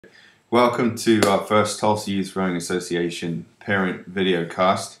Welcome to our first Tulsa Youth Rowing Association parent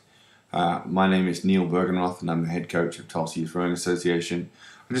videocast. My name is Neil Bergenroth and I'm the head coach of Tulsa Youth Rowing Association.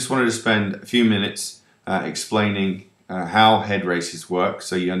 I just wanted to spend a few minutes explaining how head races work,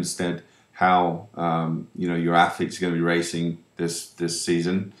 so you understand how your athletes are going to be racing this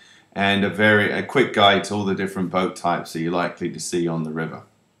season, and a quick guide to all the different boat types that you're likely to see on the river.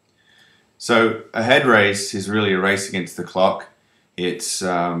 So a head race is really a race against the clock. It's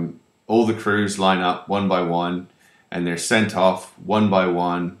all the crews line up one by one and they're sent off one by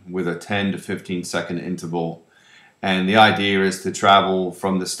one with a 10 to 15 second interval. And the idea is to travel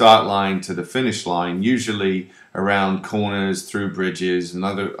from the start line to the finish line, usually around corners, through bridges and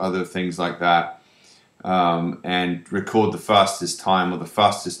other things like that, and record the fastest time, or the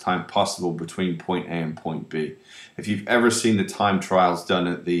fastest time possible, between point A and point B. If you've ever seen the time trials done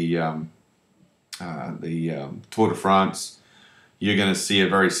at the Tour de France, you're going to see a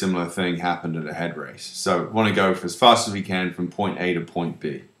very similar thing happen at a head race. So we want to go as fast as we can from point A to point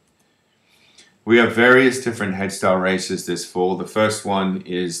B. We have various different head style races this fall. The first one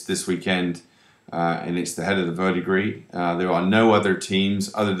is this weekend, and it's the head of the verdigris. There are no other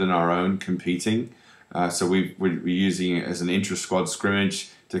teams other than our own competing, so we're using it as an intra-squad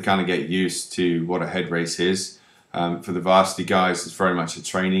scrimmage to kind of get used to what a head race is. For the varsity guys, it's very much a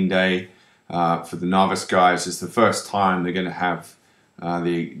training day. For the novice guys, it's the first time they're going to have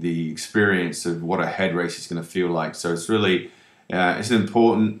the experience of what a head race is going to feel like. So it's really it's an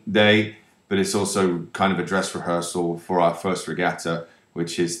important day, but it's also kind of a dress rehearsal for our first regatta,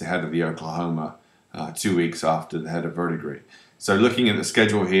 which is the head of the Oklahoma, 2 weeks after the head of verdigris. So looking at the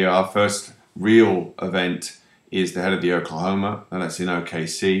schedule here, our first real event is the head of the Oklahoma, and that's in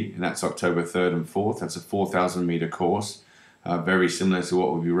OKC, and that's October 3rd and 4th. That's a 4,000 meter course. Very similar to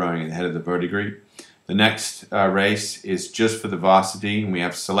what we'll be rowing ahead of the verdigris. The next race is just for the varsity, and we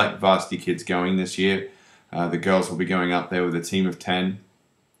have select varsity kids going this year. The girls will be going up there with a team of 10,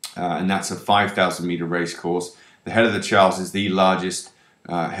 and that's a 5,000 meter race course. The head of the Charles is the largest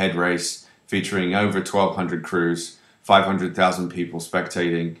head race, featuring over 1,200 crews, 500,000 people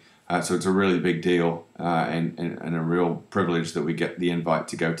spectating. So it's a really big deal, and a real privilege that we get the invite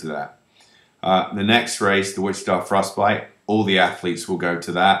to go to that. The next race, the Wichita Frostbite, all the athletes will go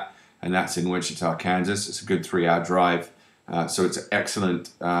to that, and that's in Wichita, Kansas. It's a good 3-hour drive, so it's an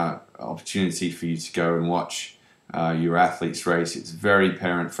excellent opportunity for you to go and watch your athletes race. It's very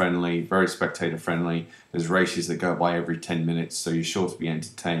parent-friendly, very spectator-friendly. There's races that go by every 10 minutes, so you're sure to be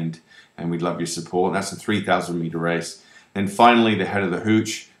entertained, and we'd love your support. That's a 3,000 meter race. And finally, the head of the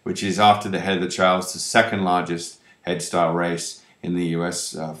Hooch, which is after the head of the Charles, the second largest head style race in the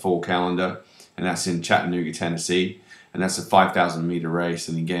US fall calendar, and that's in Chattanooga, Tennessee. And that's a 5,000 meter race,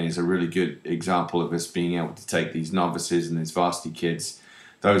 and again is a really good example of us being able to take these novices and these varsity kids,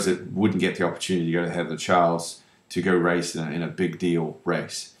 those that wouldn't get the opportunity to go to the head of the Charles, to go race in a big deal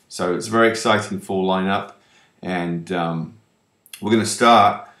race. So it's a very exciting fall lineup, and we're going to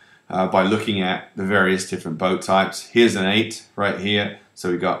start by looking at the various different boat types. Here's an 8 right here,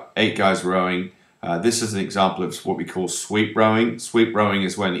 so we've got 8 guys rowing. This is an example of what we call sweep rowing. Sweep rowing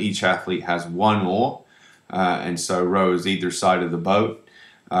is when each athlete has one oar, and so rows either side of the boat.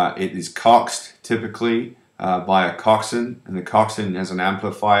 It is coxed typically by a coxswain, and the coxswain has an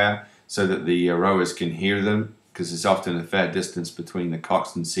amplifier so that the rowers can hear them, because there's often a fair distance between the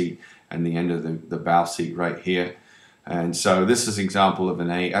coxswain seat and the end of the bow seat right here. And so this is an example of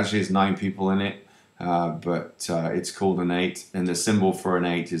an 8. Actually, there's 9 people in it, but it's called an 8, and the symbol for an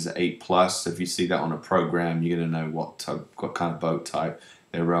 8 is 8+. So if you see that on a program, you're going to know what kind of boat type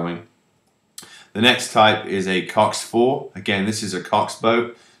they're rowing. The next type is a cox 4. Again, this is a cox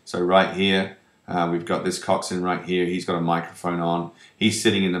boat. So right here, we've got this coxswain right here. He's got a microphone on. He's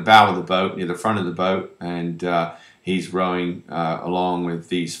sitting in the bow of the boat, near the front of the boat, and he's rowing along with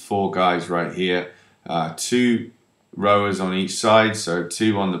these 4 guys right here. 2 rowers on each side, so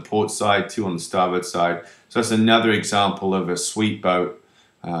 2 on the port side, 2 on the starboard side. So that's another example of a sweep boat,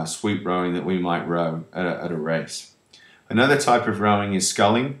 sweep rowing that we might row at a race. Another type of rowing is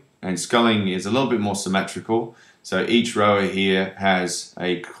sculling. And sculling is a little bit more symmetrical. So each rower here has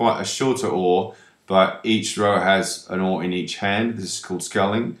quite a shorter oar, but each rower has an oar in each hand. This is called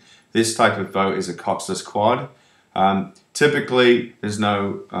sculling. This type of boat is a coxless quad. Typically, there's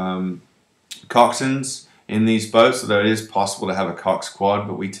no coxswains in these boats, although it is possible to have a cox quad,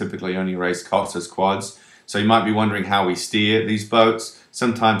 but we typically only race coxless quads. So you might be wondering how we steer these boats.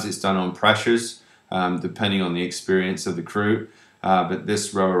 Sometimes it's done on pressures, depending on the experience of the crew. But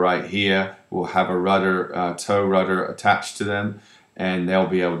this rower right here will have a rudder, tow rudder attached to them, and they'll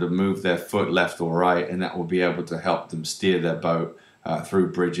be able to move their foot left or right, and that will be able to help them steer their boat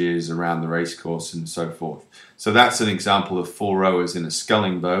through bridges, around the race course, and so forth. So that's an example of 4 rowers in a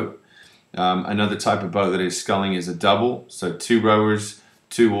sculling boat. Another type of boat that is sculling is a double, so 2 rowers,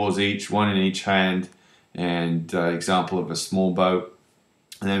 2 oars each, 1 in each hand, and example of a small boat.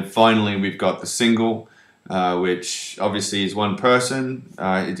 And then finally we've got the single, which obviously is 1 person.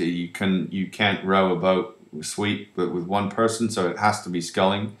 You can't row a boat sweep but with 1 person, so it has to be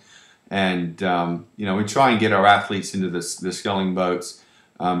sculling. And we try and get our athletes into the sculling boats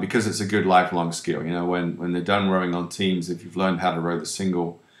because it's a good lifelong skill. When they're done rowing on teams, if you've learned how to row the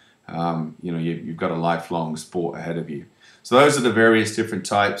single, you've got a lifelong sport ahead of you. So those are the various different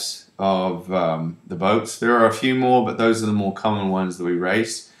types of the boats. There are a few more, but those are the more common ones that we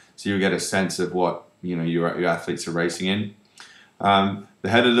race. So you get a sense of what your athletes are racing in. The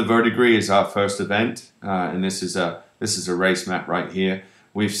head of the verdigris is our first event, and this is a race map right here.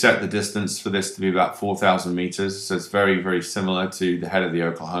 We've set the distance for this to be about 4,000 meters, so it's very, very similar to the head of the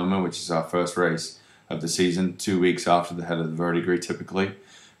Oklahoma, which is our first race of the season, 2 weeks after the head of the verdigris typically.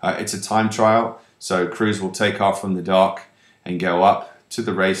 It's a time trial, so crews will take off from the dock and go up to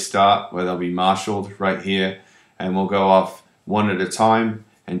the race start where they'll be marshaled right here, and we'll go off one at a time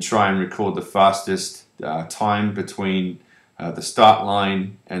and try and record the fastest time between the start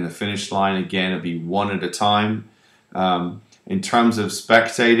line and the finish line. Again, it'll be one at a time. In terms of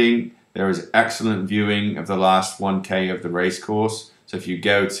spectating, there is excellent viewing of the last 1K of the race course. So if you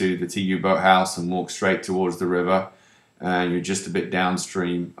go to the TU Boathouse and walk straight towards the river, and you're just a bit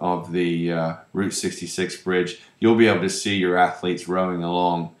downstream of the Route 66 bridge, you'll be able to see your athletes rowing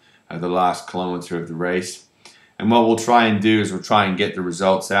along the last kilometer of the race. And what we'll try and do is we'll try and get the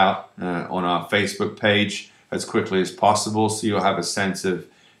results out on our Facebook page as quickly as possible, so you'll have a sense of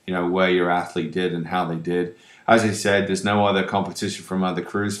where your athlete did and how they did. As I said, there's no other competition from other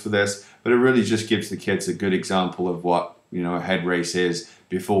crews for this, but it really just gives the kids a good example of what a head race is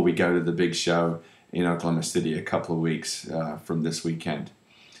before we go to the big show in Oklahoma City a couple of weeks from this weekend.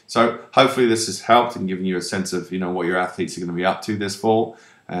 So hopefully this has helped and given you a sense of what your athletes are going to be up to this fall.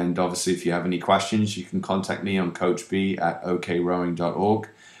 And obviously if you have any questions, you can contact me on coachb@okrowing.org.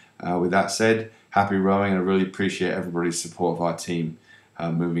 With that said, happy rowing, and I really appreciate everybody's support of our team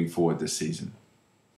moving forward this season.